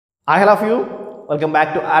Hi, all of you. Welcome back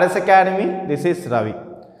to RS Academy. This is Ravi.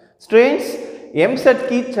 Students, EAMCET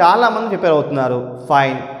ki chaala mandi prepare avutunnaru.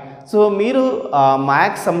 Fine. So meeru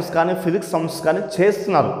maths sums gaani physics sums gaani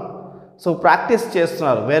chestunnaru. So practice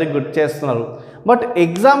chestunnaru. Very good chestunnaru. But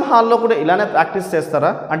exam hall lo kuda ilane practice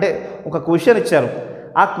chestara? Ante oka question icharu.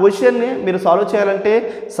 ఆ question ని మీరు solve చేయాలంటే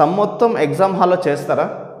some మొత్తం exam హాల్లో చేస్తారా?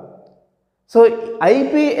 So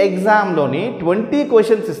IP ఎగ్జామ్లోని 20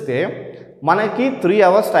 questions ఇస్తే మనకి 3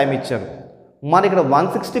 hours time ఇచ్చారు. మరి ఇక్కడ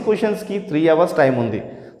 160 క్వశ్చన్స్కి 3 hours టైం ఉంది.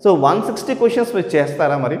 సో 160 క్వశ్చన్స్ మీరు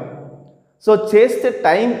చేస్తారా? మరి సో చేస్తే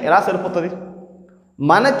టైం ఎలా సరిపోతుంది?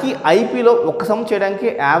 మనకి ఐపీలో ఒక సమ్ చేయడానికి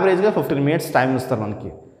యావరేజ్గా 15 minutes టైం ఇస్తారు మనకి.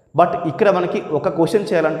 బట్ ఇక్కడ మనకి ఒక క్వశ్చన్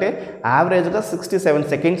చేయాలంటే యావరేజ్గా 67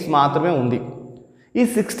 seconds మాత్రమే ఉంది. ఈ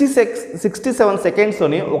 67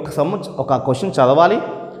 సెకండ్స్లోని ఒక క్వశ్చన్ చదవాలి,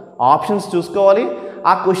 ఆప్షన్స్ చూసుకోవాలి,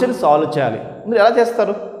 ఆ క్వశ్చన్ సాల్వ్ చేయాలి. మీరు ఎలా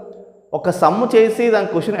చేస్తారు? ఒక సమ్ చేసి దాని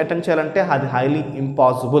క్వశ్చన్ అటెండ్ చేయాలంటే అది హైలీ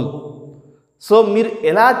ఇంపాసిబుల్. సో మీరు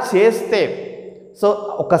ఎలా చేస్తే సో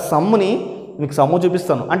ఒక సమ్ని మీకు సమ్ము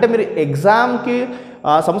చూపిస్తాను. అంటే మీరు ఎగ్జామ్కి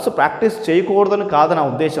సమ్స్ ప్రాక్టీస్ చేయకూడదని కాదు నా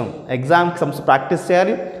ఉద్దేశం. ఎగ్జామ్కి సమ్స్ ప్రాక్టీస్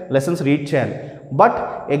చేయాలి, లెసన్స్ రీడ్ చేయాలి. బట్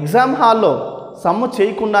ఎగ్జామ్ హాల్లో సమ్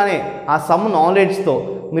చేయకుండానే ఆ సమ్ నాలెడ్జ్తో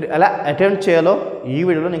మీరు ఎలా అటెండ్ చేయాలో ఈ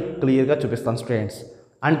వీడియోలో నేను క్లియర్గా చూపిస్తాను స్టూడెంట్స్.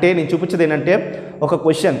 అంటే నేను చూపించేది ఏంటంటే ఒక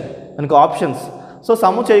క్వశ్చన్ మనకు ఆప్షన్స్, సో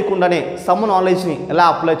సమ్ చేయకుండానే సమ్ నాలెడ్జ్ని ఎలా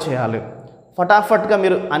అప్లై చేయాలి, ఫటాఫట్గా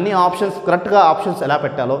మీరు అన్ని ఆప్షన్స్ కరెక్ట్గా ఆప్షన్స్ ఎలా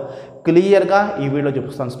పెట్టాలో క్లియర్గా ఈ వీడియోలో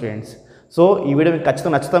చూపిస్తాను స్టూడెంట్స్. సో ఈ వీడియో మీకు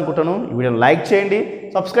ఖచ్చితంగా నచ్చుతుంది అనుకుంటాను. ఈ వీడియోని లైక్ చేయండి,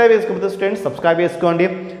 సబ్స్క్రైబ్ చేసుకోకపోతే స్టూడెంట్స్ సబ్స్క్రైబ్ చేసుకోండి,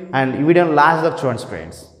 అండ్ ఈ వీడియోని లాస్ట్ దాకా చూడండి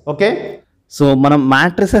స్టూడెంట్స్. ఓకే, సో మనం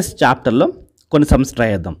మ్యాట్రిసెస్ చాప్టర్లో కొన్ని సమ్స్ ట్రై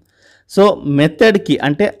చేద్దాం. సో మెథడ్కి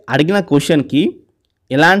అంటే అడిగిన క్వశ్చన్కి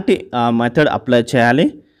ఎలాంటి మెథడ్ అప్లై చేయాలి,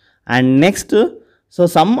 and next so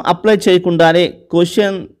some apply చేయకుండానే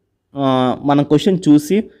మనం క్వశ్చన్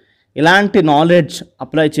చూసి ఎలాంటి నాలెడ్జ్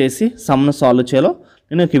అప్లై చేసి సమ్ను సాల్వ్ చేయాలో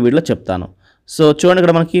నేను ఈ వీడియోలో చెప్తాను. సో చూడండి,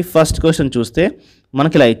 ఇక్కడ మనకి ఫస్ట్ క్వశ్చన్ చూస్తే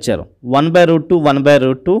మనకి ఇలా ఇచ్చారు 1/√2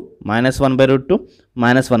 1/√2 -1/√2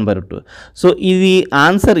 -1/√2. సో ఇది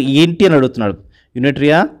ఆన్సర్ ఏంటి అని అడుగుతున్నాడు.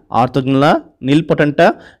 యూనిటరీయా, ఆర్థోగోనలా, నిల్పొటెంటా,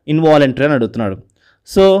 ఇన్వాలంటరీ అని అడుగుతున్నాడు.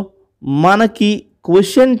 సో మనకి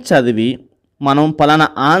క్వశ్చన్ చదివి మనం పలానా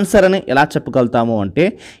ఆన్సర్ అని ఎలా చెప్పగలుగుతాము అంటే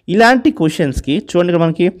ఇలాంటి క్వశ్చన్స్కి చూడండి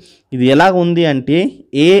మనకి ఇది ఎలా ఉంది అంటే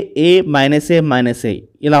ఏ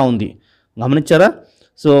ఇలా ఉంది, గమనించారా?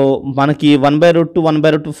 సో మనకి 1/√2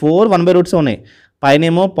 1/√2 4 1/√2 ఉన్నాయి, పైన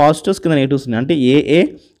ఏమో పాజిటివ్స్ కింద నెగిటివ్స్ ఉన్నాయి, అంటే ఏ.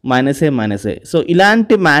 సో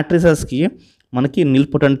ఇలాంటి మ్యాట్రిసెస్కి మనకి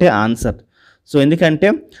నిల్పొటెంటే ఆన్సర్. సో ఎందుకంటే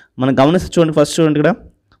మనం గమనిస్తే చూడండి, ఫస్ట్ చూడండి ఇక్కడ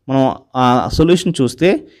మనం సొల్యూషన్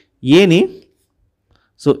చూస్తే ఏని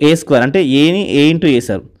సో A² అంటే ఏని A ఇంటూ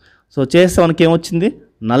వేశారు. సో చేస్తే మనకి ఏమొచ్చింది?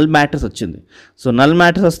 నల్ మ్యాట్రిక్స్ వచ్చింది. సో నల్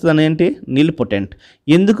మ్యాట్రిక్స్ వస్తుంది ఏంటి? నిల్పొటెంట్.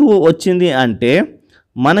 ఎందుకు వచ్చింది అంటే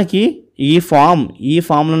మనకి ఈ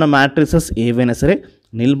ఫామ్లో ఉన్న మ్యాట్రిక్సెస్ ఏవైనా సరే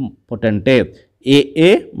నిల్పొటెంటే. ఏ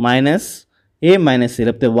మైనస్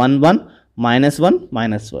లేకపోతే 1 1 -1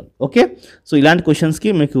 -1. ఓకే, సో ఇలాంటి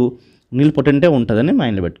క్వశ్చన్స్కి మీకు నిల్పొటెంటే ఉంటుందని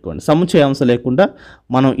మైండ్లో పెట్టుకోండి. సమ్ చేయాల్సిన లేకుండా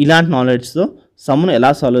మనం ఇలాంటి నాలెడ్జ్తో సమ్ను ఎలా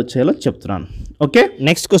సాల్వ్ చేయాలో చెప్తున్నాను. ఓకే,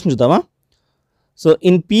 నెక్స్ట్ క్వశ్చన్ చూద్దామా? So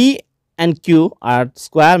in P and Q are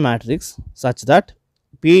square matrix such that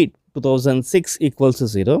P 2006 equals to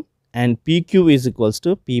 0 and PQ is equals to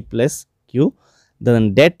P plus Q, then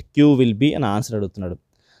det Q will be an answer అడుగుతున్నాడు.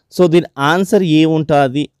 So దీని answer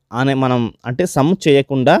ఏముంటుంది అని మనం అంటే some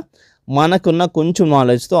చేయకుండా మనకున్న కొంచెం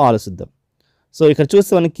నాలెడ్జ్తో ఆలోచిద్దాం. సో ఇక్కడ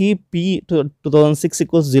చూస్తే మనకి P 2006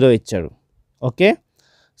 equals 0 ఇచ్చాడు. ఓకే,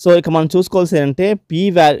 సో ఇక మనం చూసుకోవాల్సి ఏంటంటే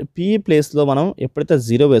P ప్లేస్లో మనం ఎప్పుడైతే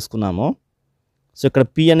 0 వేసుకున్నామో సో ఇక్కడ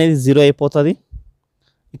P అనేది 0 అయిపోతుంది,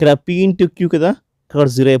 ఇక్కడ P ఇంటూ Q కదా, ఇక్కడ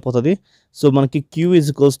 0 అయిపోతుంది. సో మనకి Q ఈజ్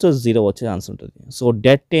ఈక్వల్స్ టు 0 వచ్చే ఆన్సర్ ఉంటుంది. So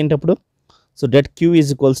det ఏంటప్పుడు? So det Q is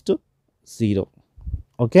equals to 0.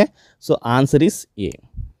 Okay, so answer is a.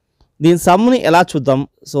 దీని సమ్ని ఎలా చూద్దాం?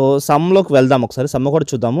 సో సమ్లోకి వెళ్దాం, ఒకసారి సమ్ కూడా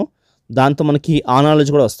చూద్దాము, దాంతో మనకి ఆ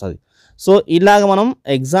నాలెడ్జ్ కూడా వస్తుంది. సో ఇలాగ మనం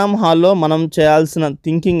ఎగ్జామ్ హాల్లో మనం చేయాల్సిన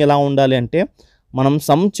థింకింగ్ ఎలా ఉండాలి అంటే మనం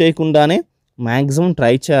సమ్ చేయకుండానే మ్యాక్సిమం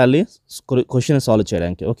ట్రై చేయాలి క్వశ్చన్ సాల్వ్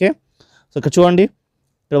చేయడానికి. ఓకే, సో ఇక్కడ చూడండి,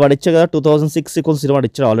 ఇక్కడ వాడు ఇచ్చా కదా 2006 equals 0 వాడు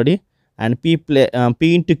ఇచ్చాడు already, and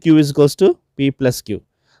P into Q is equals to P plus Q.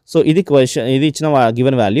 So ఇది క్వశ్చన్, ఇది ఇచ్చిన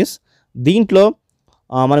గివెన్ వాల్యూస్. దీంట్లో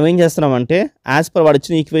మనం ఏం చేస్తున్నామంటే యాజ్ పర్ వాడు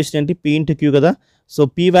ఇచ్చిన ఈక్వేషన్ ఏంటి? P ఇంటూ Q కదా. సో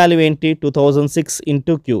P వాల్యూ ఏంటి? 2006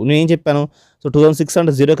 ఇంటూ Q. నేను ఏం చెప్పాను? సో 2006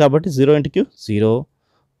 అంటే 0 కాబట్టి 0 into Q 0,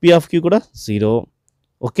 P of Q కూడా 0.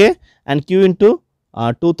 ఓకే, అండ్ Q ఇంటూ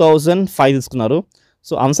 2005 తీసుకున్నారు.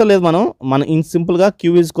 సో అవసరం లేదు, మనం సింపుల్గా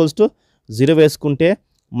Q ఈజ్ ఈక్వల్స్ టు 0 వేసుకుంటే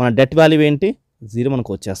మన డెట్ వాల్యూ ఏంటి? 0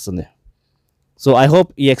 మనకు వచ్చేస్తుంది. సో ఐ హోప్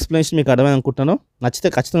ఈ ఎక్స్ప్లెనేషన్ మీకు అర్థమైంది అనుకుంటున్నాను. నచ్చితే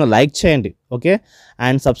ఖచ్చితంగా లైక్ చేయండి, ఓకే,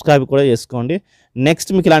 అండ్ సబ్స్క్రైబ్ కూడా చేసుకోండి. నెక్స్ట్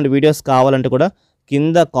మీకు ఇలాంటి వీడియోస్ కావాలంటే కూడా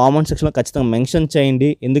కింద కామెంట్ సెక్షన్లో ఖచ్చితంగా మెన్షన్ చేయండి,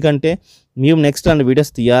 ఎందుకంటే మేము నెక్స్ట్ ఇలాంటి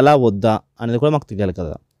వీడియోస్ తీయాలా వద్దా అనేది కూడా మాకు తెలియాలి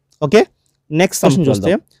కదా. ఓకే, నెక్స్ట్ క్వశ్చన్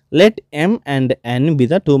చూస్తే let M and N be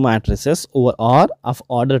the two matrices over R of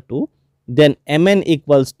order 2, then Mn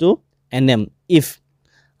equals to Nm if.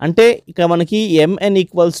 అంటే ఇక్కడ మనకి Mn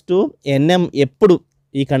ఈక్వల్స్ టు Nm ఎప్పుడు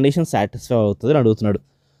ఈ కండిషన్ సాటిస్ఫై అవుతుంది అని అడుగుతున్నాడు.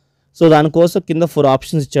 సో దానికోసం కింద 4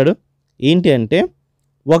 ఆప్షన్స్ ఇచ్చాడు. ఏంటి అంటే,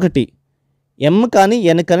 ఒకటి M కానీ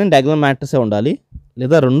N కానీ డయాగోనల్ మ్యాట్రిక్సే ఉండాలి,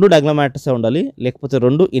 లేదా 2 డయాగోనల్ మ్యాట్రిక్సే ఉండాలి, లేకపోతే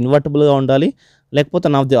 2 ఇన్వర్టిబుల్గా ఉండాలి, లేకపోతే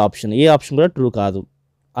none of the option, A option కూడా ట్రూ కాదు,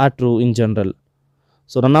 are true in general.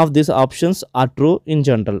 So none of these options are true in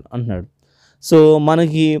general అంటున్నాడు. సో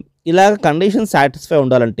మనకి ఇలాగ కండిషన్ సాటిస్ఫై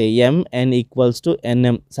ఉండాలంటే Mn equals to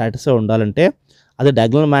Nm satisfy ఉండాలంటే అది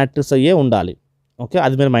డయాగోనల్ మ్యాట్రిక్స్ అయ్యే ఉండాలి. ఓకే,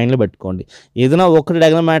 అది మీరు మైండ్లో పెట్టుకోండి. ఏదైనా ఒకటి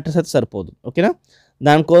డయాగోనల్ మ్యాట్రిక్స్ అయితే సరిపోదు, ఓకేనా.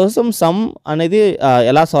 దానికోసం సమ్ అనేది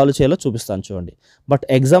ఎలా సాల్వ్ చేయాలో చూపిస్తాను చూడండి. బట్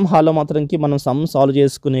ఎగ్జామ్ హాల్లో మాత్రంకి మనం సమ్ సాల్వ్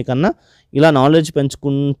చేసుకునే కన్నా ఇలా నాలెడ్జ్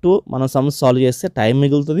పెంచుకుంటూ మనం సమ్స్ సాల్వ్ చేస్తే టైం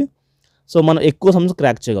మిగులుతుంది. సో మనం ఎక్కువ సమ్స్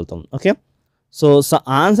క్రాక్ చేయగలుగుతాం. ఓకే, సో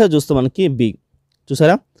ఆన్సర్ చూస్తే మనకి బి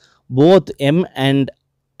చూసారా, both M and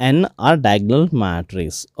N are diagonal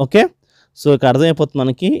matrix. Okay, so ఇక్కడ అర్థమైపోతుంది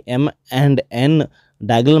మనకి M and N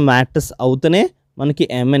diagonal matrix అవుతూనే మనకి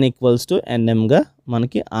Mn ఈక్వల్స్ టు Nmగా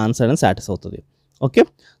మనకి ఆన్సర్ అనేది సాటిస్ఫై అవుతుంది. ఓకే,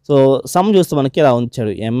 సో సమ్ చూస్తే మనకి ఇలా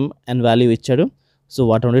ఉంచాడు, Mn వాల్యూ ఇచ్చాడు. సో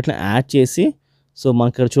వాటి రెండింటిని యాడ్ చేసి, సో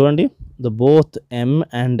మనకి ఇక్కడ చూడండి, the both M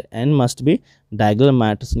and N must be diagonal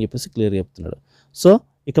matrix అని చెప్పేసి క్లియర్ చెప్తున్నాడు. సో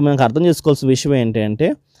ఇక మనకు అర్థం చేసుకోవాల్సిన విషయం ఏంటంటే,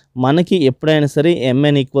 మనకి ఎప్పుడైనా సరే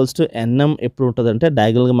Mn ఈక్వల్స్ టు Nm ఎప్పుడు ఉంటుందంటే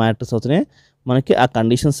డయాగోనల్ మ్యాట్రిక్స్ అవుతూనే మనకి ఆ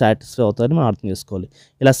కండిషన్ సాటిస్ఫై అవుతుందని మనం అర్థం చేసుకోవాలి.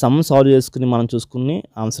 ఇలా సమ్ సాల్వ్ చేసుకుని మనం చూసుకుని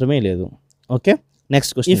అవసరమే లేదు. Okay,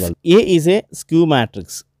 next question, A is a skew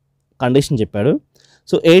matrix condition చెప్పాడు.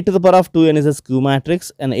 So a to the power of 2n is a skew matrix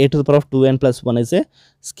and a to the power of 2n plus 1 is a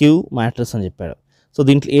skew matrix అని చెప్పాడు. So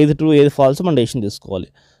దీంట్లో ఏది true ఏది falls మనం decision తీసుకోవాలి.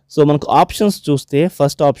 So మనకు options చూస్తే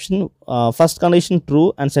first option, first condition true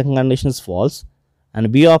and second condition is false, and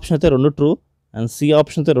B option అయితే 2 ట్రూ అండ్ సి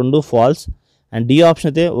ఆప్షన్ అయితే 2 ఫాల్స్, అండ్ డి ఆప్షన్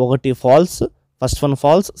అయితే 1 falls, first one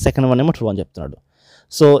falls, second one ఏమో true అని చెప్తున్నాడు.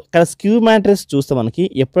 So ఇక్కడ skew matrix చూస్తే మనకి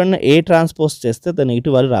ఎప్పుడైనా ఏ ట్రాన్స్పోజ్ చేస్తే దాని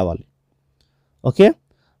నెగిటివ్ వాల్యూ రావాలి. ఓకే,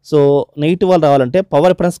 సో నెగిటివ్ వాల్యూ రావాలంటే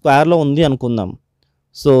పవర్ ఎప్పుడైనా స్క్వేర్లో ఉంది అనుకుందాం.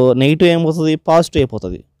 సో నెగిటివ్ ఏమవుతుంది, పాజిటివ్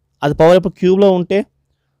అయిపోతుంది. అది పవర్ ఎప్పుడు క్యూబ్లో ఉంటే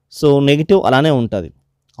సో నెగిటివ్ అలానే ఉంటుంది,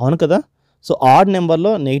 అవును కదా. సో ఆడ్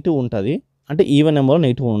నెంబర్లో నెగిటివ్ ఉంటుంది, అంటే ఈవెన్ నెంబర్లో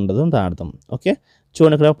నెగిటివ్ ఉండదు అని అర్థం. ఓకే,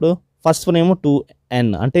 చూడండి ఇక్కడ ఇప్పుడు ఫస్ట్ వన్ ఏమో 2n,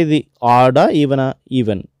 అంటే ఇది ఆడా ఈవెనా,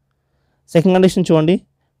 ఈవెన్. సెకండ్ కండిషన్ చూడండి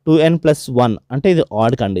 2n plus 1, అంటే ఇది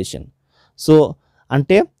ఆడ్ కండిషన్. సో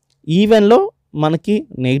అంటే ఈవెన్లో మనకి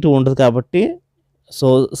నెగిటివ్ ఉండదు కాబట్టి, సో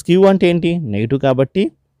స్క్యూ అంటే ఏంటి, నెగిటివ్ కాబట్టి.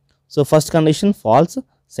 So first condition false,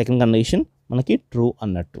 second condition మనకి ట్రూ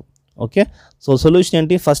అన్నట్టు. ఓకే, సో సొల్యూషన్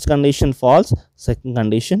ఏంటి, first condition false, second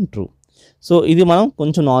condition true. So ఇది మనం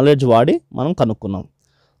కొంచెం నాలెడ్జ్ వాడి మనం కనుక్కున్నాం.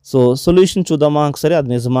 సో సొల్యూషన్ చూద్దామా ఒకసారి, అది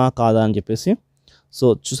నిజమా కాదా అని చెప్పేసి. సో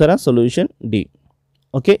చూసారా, సొల్యూషన్ డి.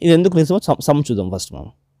 ఓకే, ఇది ఎందుకు నిజమో సమ్ చూద్దాం ఫస్ట్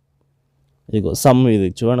మనం. ఇదిగో సమ్, ఇది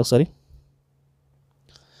చూడండి ఒకసారి,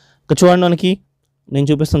 ఇక్కడ చూడండి మనకి నేను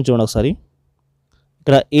చూపిస్తాను చూడండి ఒకసారి.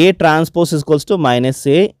 ఇక్కడ A transpose equals to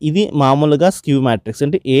 -a, ఇది మామూలుగా స్క్యూ మ్యాట్రిక్స్.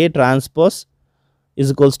 అంటే A transpose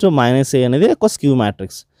equals to -a అనేది ఒక స్క్యూ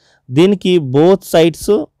మ్యాట్రిక్స్. దీనికి బోత్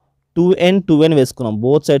సైడ్స్ 2n వేసుకున్నాం,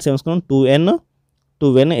 బోత్ సైడ్స్ వేసుకున్నాం,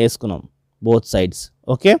 2n వేసుకున్నాం బోత్ సైడ్స్.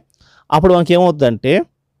 ఓకే, అప్పుడు మనకి ఏమవుతుందంటే,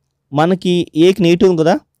 మనకి ఏకి నెగిటివ్ ఉంది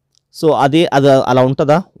కదా, సో అది అలా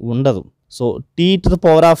ఉంటుందా, ఉండదు. So t to the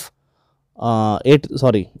power of a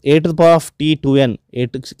to the power of t 2n,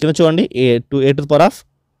 కింద చూడండి a to the power of,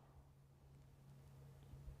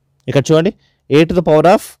 ఇక్కడ చూడండి a to the power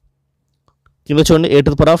of, కింద చూడండి a to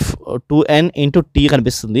the power of 2n into t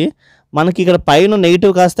కనిపిస్తుంది. మనకి ఇక్కడ పైన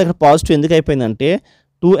నెగిటివ్ కాస్త ఇక్కడ పాజిటివ్ ఎందుకు అయిపోయిందంటే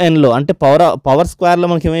 2nలో, అంటే పవర్ స్క్వేర్లో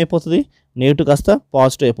మనకి ఏమైపోతుంది, నెగిటివ్ కాస్త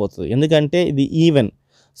పాజిటివ్ అయిపోతుంది. ఎందుకంటే ఇది even.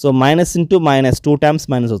 So minus into minus 2 times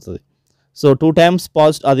minus అవుతుంది. సో 2 times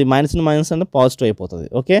పాజిటివ్, అది మైనస్ ఇంటూ మైనస్ అంటే పాజిటివ్ అయిపోతుంది.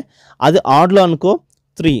 ఓకే, అది ఆడ్లో అనుకో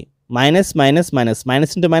 3 మైనస్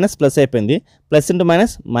ఇంటూ మైనస్ ప్లస్ అయిపోయింది, ప్లస్ ఇంటూ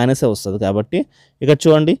మైనస్ మైనసే వస్తుంది. కాబట్టి ఇక్కడ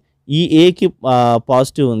చూడండి ఈ ఏకి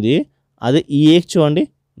పాజిటివ్ ఉంది, అది ఈ ఏకి చూడండి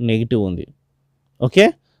నెగిటివ్ ఉంది. ఓకే,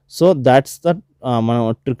 సో దాట్స్ ద మనం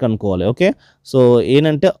ట్రిక్ అనుకోవాలి. ఓకే, సో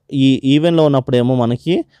ఏంటంటే ఈ ఈవెన్లో ఉన్నప్పుడేమో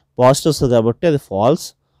మనకి పాజిటివ్ వస్తుంది కాబట్టి అది ఫాల్స్,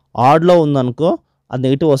 ఆడ్లో ఉందనుకో అది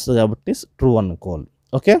నెగిటివ్ వస్తుంది కాబట్టి ట్రూ అనుకోవాలి.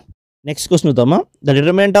 ఓకే, నెక్స్ట్ క్వశ్చన్ చూద్దామా. The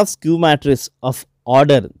determinant of skew matrix of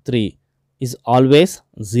order 3 is always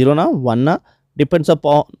 0నా 1నా depends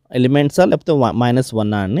upon ఎలిమెంట్సా లేకపోతే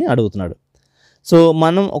 -1 అని అడుగుతున్నాడు. సో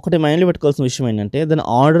మనం ఒకటి మైండ్లో పెట్టుకోవాల్సిన విషయం ఏంటంటే దాని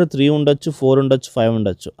ఆర్డర్ 3 ఉండొచ్చు, 4 ఉండొచ్చు, 5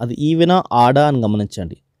 ఉండొచ్చు. అది ఈవెనా ఆడా అని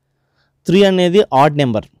గమనించండి. 3 అనేది ఆడ్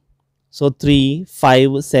నెంబర్. సో 3,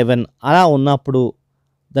 5, 7 అలా ఉన్నప్పుడు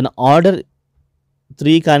దాని ఆర్డర్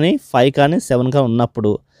 3 కానీ 5 కానీ 7 కానీ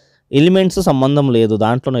ఉన్నప్పుడు ఎలిమెంట్స్ సంబంధం లేదు,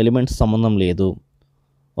 దాంట్లో ఎలిమెంట్స్ సంబంధం లేదు.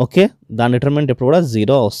 ఓకే, దాని డిటర్మినెంట్ ఎప్పుడు కూడా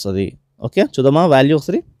 0 వస్తుంది. ఓకే, చూద్దామా వాల్యూ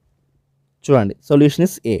ఒకసారి. చూడండి, సొల్యూషన్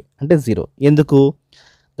ఇస్ ఏ అంటే 0. ఎందుకు?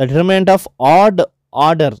 The determinant of odd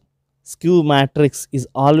order skew matrix is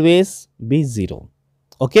always be 0.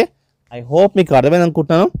 Okay, I hope మీకు అర్థమైంది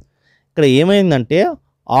అనుకుంటున్నాను. ఇక్కడ ఏమైందంటే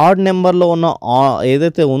ఆడ్ నెంబర్లో ఉన్న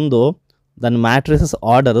ఏదైతే ఉందో దాని మ్యాట్రిక్సెస్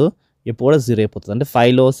ఆర్డర్ ఎప్పుడు కూడా 0 అయిపోతుంది. అంటే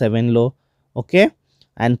 5లో 7లో ఓకే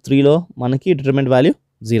అండ్ 3లో మనకి డిటర్మినెంట్ వాల్యూ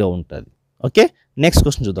 0 ఉంటుంది. ఓకే, నెక్స్ట్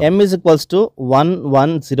క్వశ్చన్ చూద్దాం. m is equals to 1,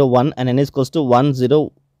 1, 0, 1 and n is equals to 1, 0,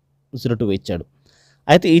 0, 2 ఇచ్చాడు.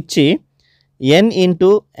 అయితే ఇచ్చి n into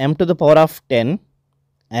m to the power of 10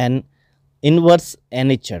 and inverse n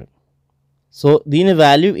ఇచ్చాడు. సో దీని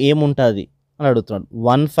వాల్యూ ఏముంటుంది అని అడుగుతున్నాడు.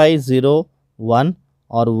 1501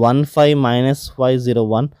 ఆర్ 15 -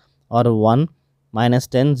 501 ఆర్ 1 -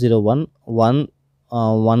 1001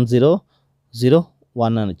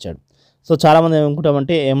 1001 అని ఇచ్చాడు. సో చాలామంది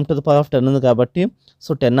ఏమనుకుంటామంటే m to the power of 10 ఉంది కాబట్టి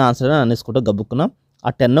సో 10 ఆన్సర్ అని అనేసుకుంటూ గబుక్కున్నాం ఆ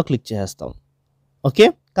 10 క్లిక్ చేసేస్తాం. ఓకే,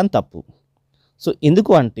 కానీ తప్పు. సో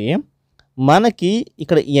ఎందుకు అంటే మనకి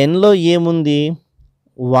ఇక్కడ ఎన్లో ఏముంది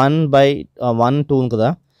 1/1 2 ఉంది కదా.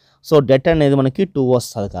 సో డెట్ అనేది మనకి 2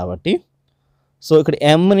 వస్తుంది కాబట్టి సో ఇక్కడ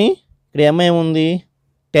ఇక్కడ m ఏముంది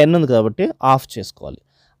 10 ఉంది కాబట్టి ఆఫ్ చేసుకోవాలి.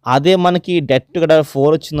 అదే మనకి డెట్ ఇక్కడ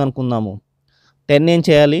 4 వచ్చింది అనుకుందాము, 10 ఏం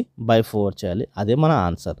చేయాలి 4 చేయాలి. అదే మన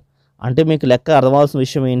ఆన్సర్. అంటే మీకు లెక్క అర్థమవలసిన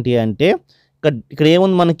విషయం ఏంటి అంటే ఇక్కడ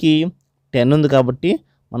ఏముంది మనకి 10 ఉంది కాబట్టి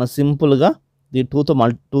మనం సింపుల్గా ఈ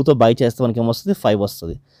 2తో బై చేస్తే మనకి ఏమొస్తుంది 5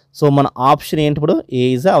 వస్తుంది. సో మన ఆప్షన్ ఏంటి ఇప్పుడు? ఏ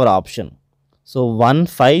ఈజ్ అవర్ ఆప్షన్. సో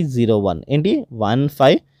 1501 ఏంటి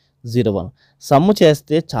 1501 సమ్ము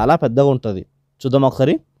చేస్తే చాలా పెద్దగా ఉంటుంది. చూద్దాం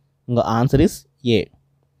ఒకసారి. ఇంకా ఆన్సర్ ఇస్ ఏ.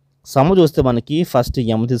 సమ్ము చూస్తే మనకి ఫస్ట్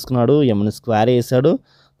m తీసుకున్నాడు, mని స్క్వేర్ వేసాడు,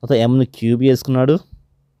 తర్వాత mని క్యూబ్ వేసుకున్నాడు.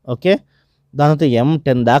 ఓకే, దాని తర్వాత m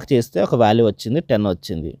 10 దాకా చేస్తే ఒక వాల్యూ వచ్చింది 10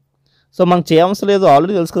 వచ్చింది. సో మనకు చేయవలసిన లేదు,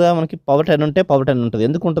 ఆల్రెడీ తెలుసు కదా మనకి పవర్ 10 ఉంటే పవర్ 10 ఉంటుంది.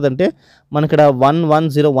 ఎందుకు ఉంటుందంటే మనకి ఇక్కడ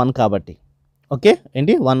 1101 కాబట్టి. ఓకే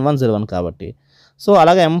ఏంటి 1101 కాబట్టి. సో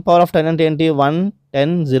అలాగే m పవర్ ఆఫ్ 10 అంటే ఏంటి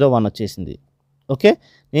 11001 వచ్చేసింది. ఓకే,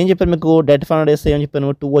 నేను చెప్పాను మీకు డెట్ ఫైండ్ అవుట్ చేస్తే ఏం చెప్పాను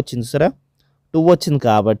 2 వచ్చింది సరే, 2 వచ్చింది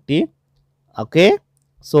కాబట్టి. ఓకే,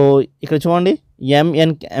 సో ఇక్కడ చూడండి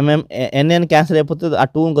nn క్యాన్సిల్ అయిపోతే ఆ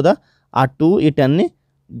 2 ఉంది కదా, ఆ 2 ఈ 10ని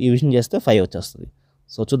డివిజన్ చేస్తే 5 వచ్చేస్తుంది.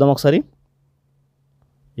 సో చూద్దాం ఒకసారి.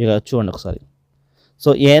 ఇక చూడండి ఒకసారి. So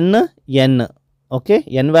n okay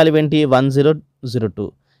n value ఏంటి 1002.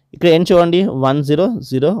 ఇక్కడ n చూడండి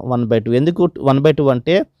 1001/2. ఎందుకు 1/2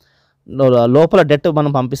 అంటే లోపల డెట్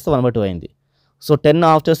మనం పంపిస్తే 1/2 అయింది. సో 10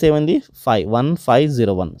 ఆఫ్ చేస్తే ఏమైంది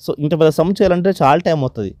 1501. సో ఇంత పెద్ద సమ్ చేయాలంటే చాలా టైం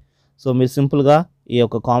అవుతుంది. సో మీరు సింపుల్గా ఈ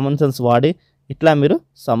యొక్క కామన్ సెన్స్ వాడి ఇట్లా మీరు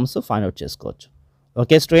సమ్స్ ఫైండ్ అవుట్ చేసుకోవచ్చు.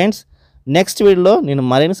 ఓకే స్టూడెంట్స్, నెక్స్ట్ వీడియోలో నేను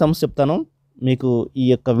మరిన్ని సమ్స్ చెప్తాను. మీకు ఈ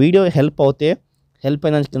యొక్క వీడియో హెల్ప్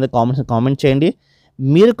అయిన కింద కామెంట్ చేయండి.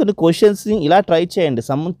 మీరు కొన్ని క్వశ్చన్స్ని ఇలా ట్రై చేయండి.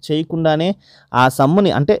 సమ్ చేయకుండానే ఆ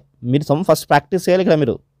సమ్ని అంటే మీరు సమ్ ఫస్ట్ ప్రాక్టీస్ చేయాలి.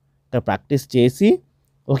 ఇక్కడ ప్రాక్టీస్ చేసి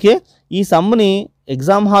ఓకే ఈ సమ్ని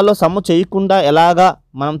ఎగ్జామ్ హాల్లో సమ్ చేయకుండా ఎలాగా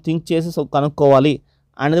మనం థింక్ చేసి కనుక్కోవాలి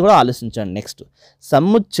అనేది కూడా ఆలోచించండి. నెక్స్ట్ సమ్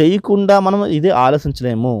చేయకుండా మనం ఇదే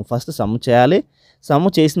ఆలోచించలేము. ఫస్ట్ సమ్ చేయాలి. సమ్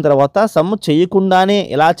చేసిన తర్వాత సమ్ చేయకుండానే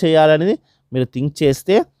ఎలా చేయాలనేది మీరు థింక్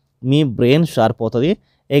చేస్తే మీ బ్రెయిన్ షార్ప్ అవుతుంది.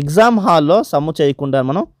 ఎగ్జామ్ హాల్లో సమ్ చేయకుండా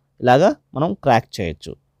మనం క్రాక్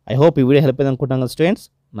చేయొచ్చు. ఐ హోప్ ఈ వీడియో హెల్ప్ అయింది అనుకుంటున్నాను కదా స్టూడెంట్స్.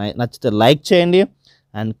 నచ్చితే లైక్ చేయండి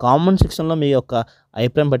అండ్ కామెంట్ సెక్షన్లో మీ యొక్క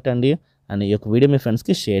అభిప్రాయం పెట్టండి అండ్ ఈ యొక్క వీడియో మీ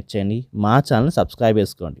ఫ్రెండ్స్కి షేర్ చేయండి. మా ఛానల్ని సబ్స్క్రైబ్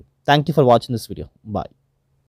చేసుకోండి. Thank you for watching this video. Bye.